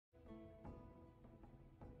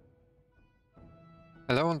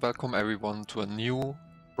Hello and welcome everyone to a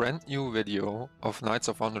brand new video of Knights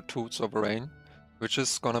of Honor 2 Sovereign, which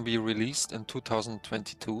is gonna be released in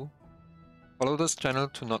 2022. Follow this channel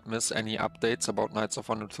to not miss any updates about Knights of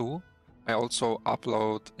Honor 2. I also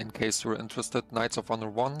upload, in case you're interested, Knights of Honor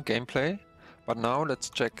 1 gameplay. But now let's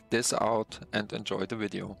check this out and enjoy the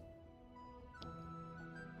video.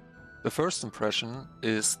 The first impression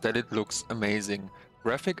is that it looks amazing.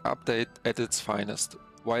 Graphic update at its finest,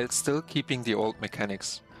 while still keeping the old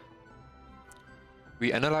mechanics.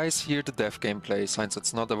 We analyze here the dev gameplay since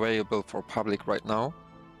it's not available for public right now,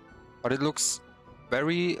 but it looks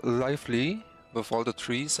very lively with all the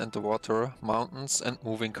trees and the water, mountains and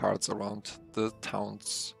moving carts around the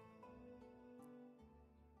towns.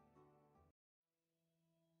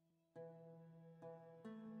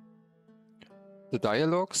 The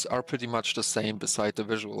dialogues are pretty much the same beside the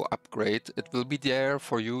visual upgrade. It will be there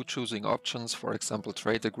for you choosing options, for example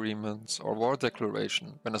trade agreements or war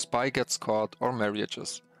declaration, when a spy gets caught, or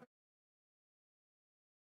marriages.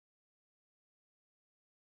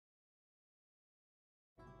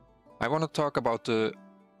 I want to talk about the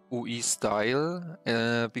UI style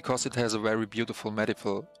because it has a very beautiful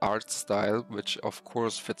medieval art style, which of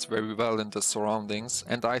course fits very well in the surroundings,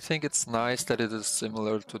 and I think it's nice that it is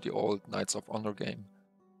similar to the old Knights of Honor game.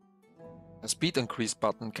 A speed increase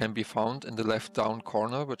button can be found in the left down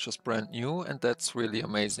corner, which is brand new, and that's really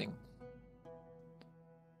amazing.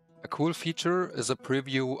 A cool feature is a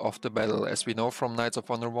preview of the battle. As we know from Knights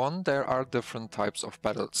of Honor 1, there are different types of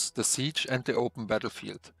battles, the siege and the open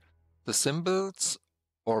battlefield. The symbols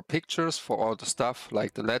or pictures for all the stuff,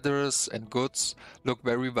 like the letters and goods, look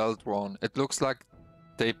very well drawn. It looks like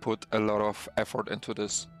they put a lot of effort into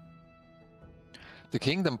this. The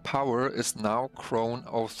kingdom power is now Crown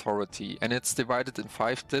Authority, and it's divided in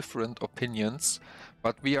 5 different opinions,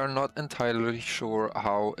 but we are not entirely sure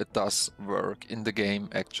how it does work in the game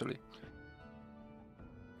actually.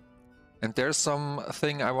 And there's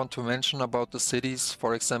something I want to mention about the cities.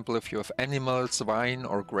 For example, if you have animals, wine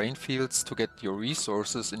or grain fields to get your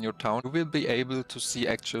resources in your town, you will be able to see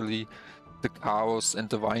actually the cows and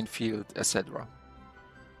the wine field, etc.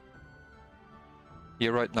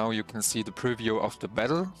 Here right now you can see the preview of the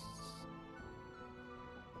battle.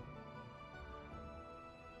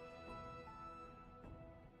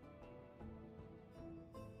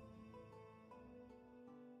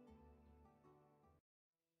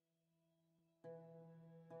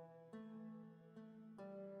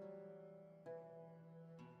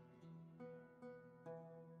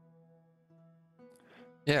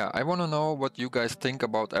 Yeah, I want to know what you guys think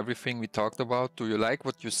about everything we talked about. Do you like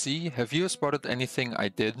what you see? Have you spotted anything I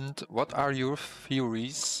didn't? What are your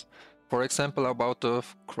theories? For example, about the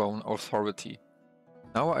Crown Authority.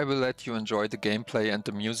 Now I will let you enjoy the gameplay and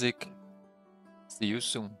the music. See you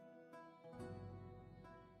soon.